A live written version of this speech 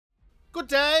Good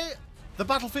day! The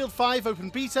Battlefield 5 Open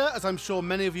Beta, as I'm sure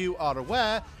many of you are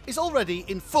aware, is already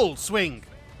in full swing.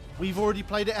 We've already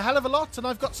played it a hell of a lot, and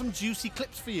I've got some juicy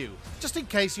clips for you, just in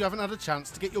case you haven't had a chance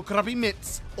to get your grubby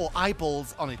mitts or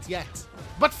eyeballs on it yet.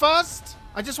 But first,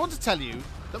 I just want to tell you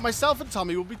that myself and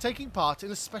Tommy will be taking part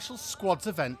in a special squads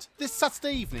event this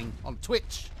Saturday evening on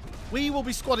Twitch. We will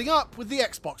be squadding up with the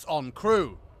Xbox On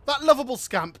crew, that lovable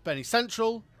scamp Benny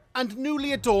Central, and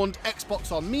newly adorned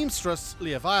Xbox On memestress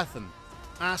Leviathan.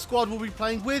 Our squad will be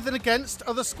playing with and against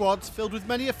other squads filled with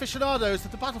many aficionados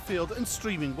of the Battlefield and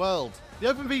streaming world. The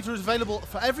open beta is available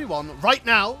for everyone right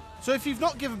now, so if you've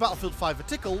not given Battlefield 5 a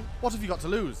tickle, what have you got to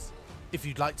lose? If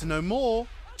you'd like to know more,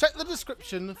 check the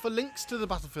description for links to the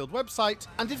Battlefield website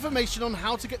and information on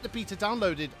how to get the beta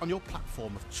downloaded on your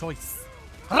platform of choice.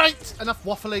 Right, enough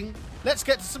waffling. Let's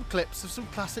get to some clips of some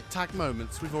classic tag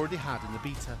moments we've already had in the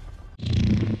beta.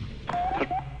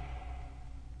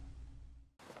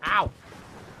 Ow!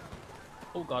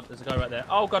 Oh god, there's a guy right there.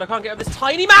 Oh god, I can't get up this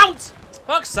tiny mount!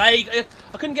 Fuck's sake!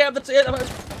 I couldn't get up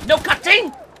the no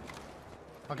cutting!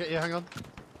 I'll get you, hang on.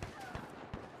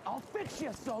 I'll fix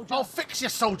you, soldier! I'll fix you,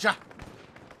 soldier!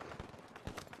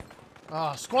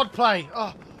 Ah, squad play!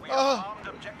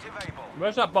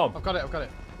 Where's that bomb? I've got it.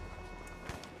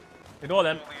 Ignore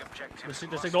them. Just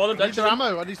ignore them, I don't need their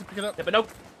ammo, I need to pick it up. Yeah,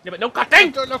 but no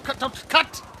cutting! No,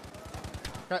 cut!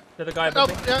 Okay. There's a guy No,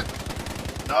 above me. yeah.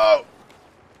 No!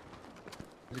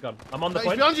 Where's he gone? I'm on the He's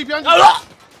point. behind you!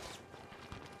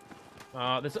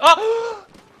 This. Oh!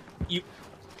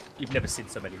 You've never seen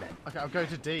so many men. Okay, I'm going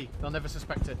to D. They'll never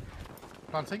suspect it.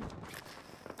 Planting?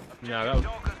 No,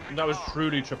 that was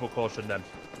truly triple caution then.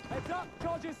 Heads up,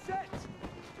 charges set!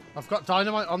 I've got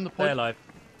dynamite on the Stay point. alive.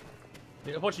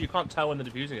 Unfortunately, you can't tell when they're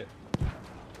defusing it.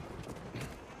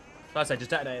 So I say, just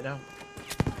detonate it now.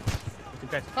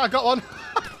 Okay. Oh, I got one!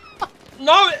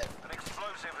 No! An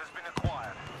explosive has been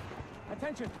acquired.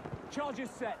 Attention, charges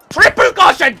set! Triple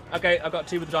caution! Okay, I've got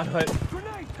two with the dynamite.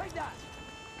 Grenade, take that!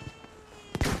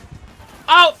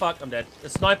 Oh, fuck, I'm dead. The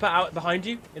sniper out behind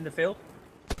you in the field.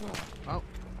 Oh.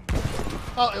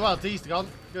 Oh, well, D's gone.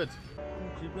 Good.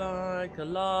 Would you like a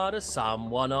lot of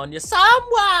someone on your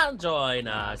someone? Join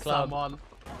our club. Someone.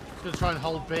 Gonna try and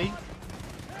hold B.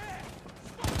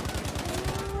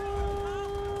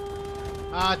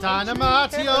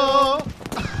 Dynamatio!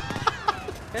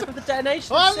 There's the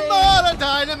detonation. One scene. more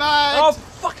dynamite! Oh,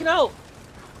 fucking hell.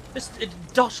 It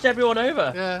doshed everyone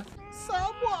over. Yeah.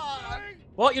 Someone!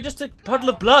 What? You're just a puddle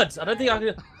of blood. I don't think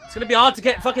it's going to be hard to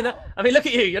get fucking that. I mean, look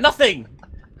at you. You're nothing.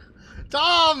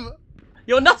 Tom!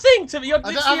 You're nothing to me. You're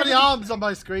I don't have any arms on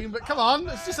my screen, but come on.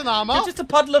 It's just an arm You're off. just a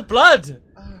puddle of blood.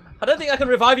 I don't think I can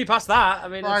revive you past that. I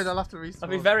mean, Right, I'll have to respawn. I'll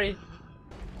be very...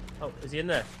 Oh, is he in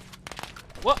there?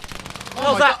 What? Oh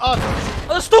How's my that? God.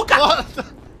 Oh, the stalker! What?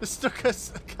 The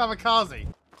Stuckus kamikaze.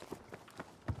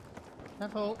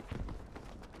 Careful.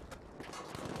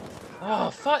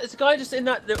 Oh, fuck. There's a guy just in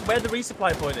that... where the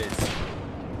resupply point is.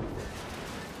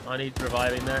 I need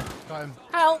reviving there. Got him.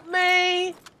 Help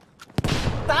me!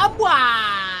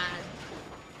 Someone!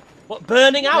 What,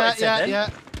 burning out, it said then? Yeah.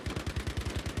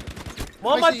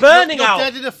 Why am I Basically, burning you're out?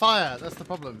 dead in a fire. That's the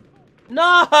problem.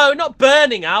 No, not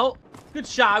burning out. Good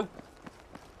show.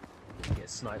 Get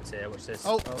sniped here. Watch this.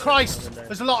 Oh, Christ!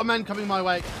 There's a lot of men coming my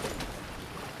way.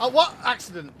 Oh, what?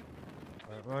 Accident.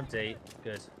 Right, we're on D.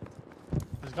 Good.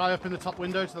 There's a guy up in the top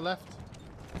window to the left.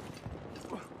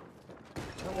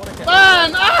 I don't want to get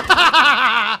Burn!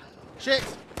 Ah! Shit!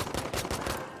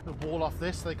 The wall off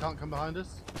this, they can't come behind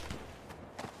us.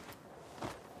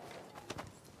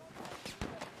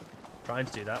 Trying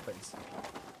to do that, but it's...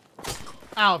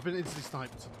 Ow, I've been instantly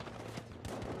sniped.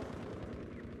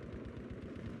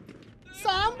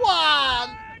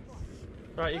 Someone!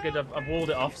 Right, you're good. I've walled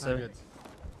it off, so... Oh, good.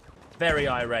 Very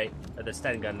irate at the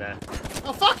Sten gun there.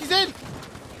 Oh, fuck, he's in!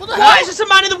 What the Why hell? is there a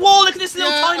man in the wall? Look at this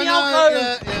little tiny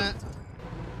alcove! Yeah.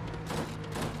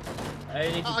 Hey,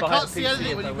 you need to I buy can't a see PC anything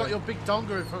if when I you've got win. your big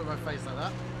donger in front of my face like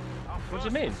that. What do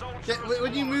you mean? Yeah,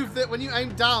 when you move the, when you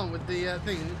aim down with the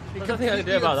thing, it There's nothing I can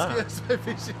do completely about that. obscures my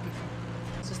vision.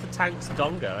 It's just the tank's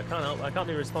donga. I can't help. I can't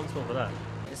be responsible for that.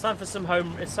 It's time for some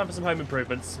home. It's time for some home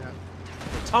improvements. Yeah.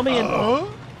 Tommy and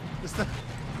Oh, it's the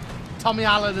Tommy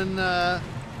Allen and oh,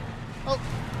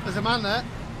 there's a man there.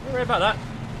 don't worry about that.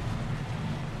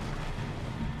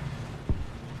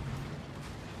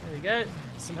 There we go.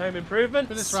 Some home improvements.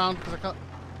 Spin this round because I can't.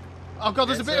 Oh god,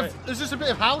 there's Yeah, a bit it's of there's just a bit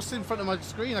of house in front of my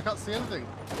screen. I can't see anything.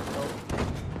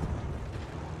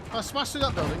 I smashed through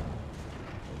that building.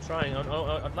 I'm trying.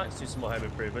 I'd like to do some more home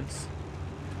improvements.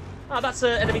 Ah, that's an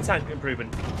enemy tank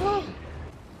improvement.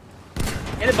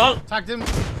 Get him, Bonk. Tagged him.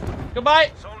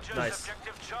 Goodbye. Soldiers, Nice.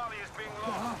 objective Charlie is being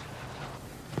lost.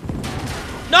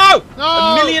 No! No!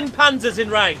 A million panzers in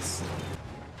ranks.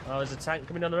 Oh, there's a tank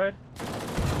coming down the road.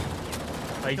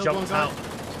 Oh, he Killed jumped one guy.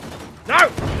 out.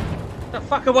 No! The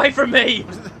fuck away from me!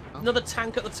 Another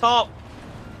tank at the top.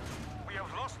 We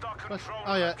have lost our control.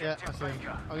 Oh yeah, of yeah, I Objective see.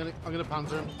 Baker. I'm gonna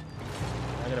panzer him.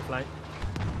 I'm gonna flank.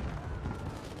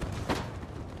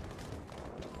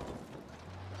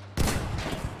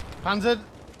 Panzered.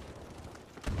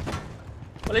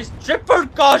 Well, it's triple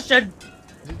caution.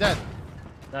 Is he dead?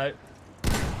 No.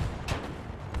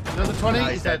 Another 20? No,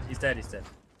 He's dead. He's dead. He's dead.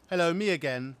 Hello, me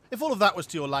again. If all of that was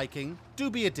to your liking, do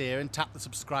be a dear and tap the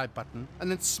subscribe button, and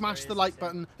then smash the like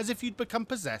button as if you'd become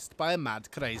possessed by a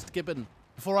mad, crazed gibbon.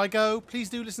 Before I go, please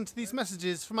do listen to these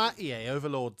messages from our EA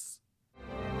overlords.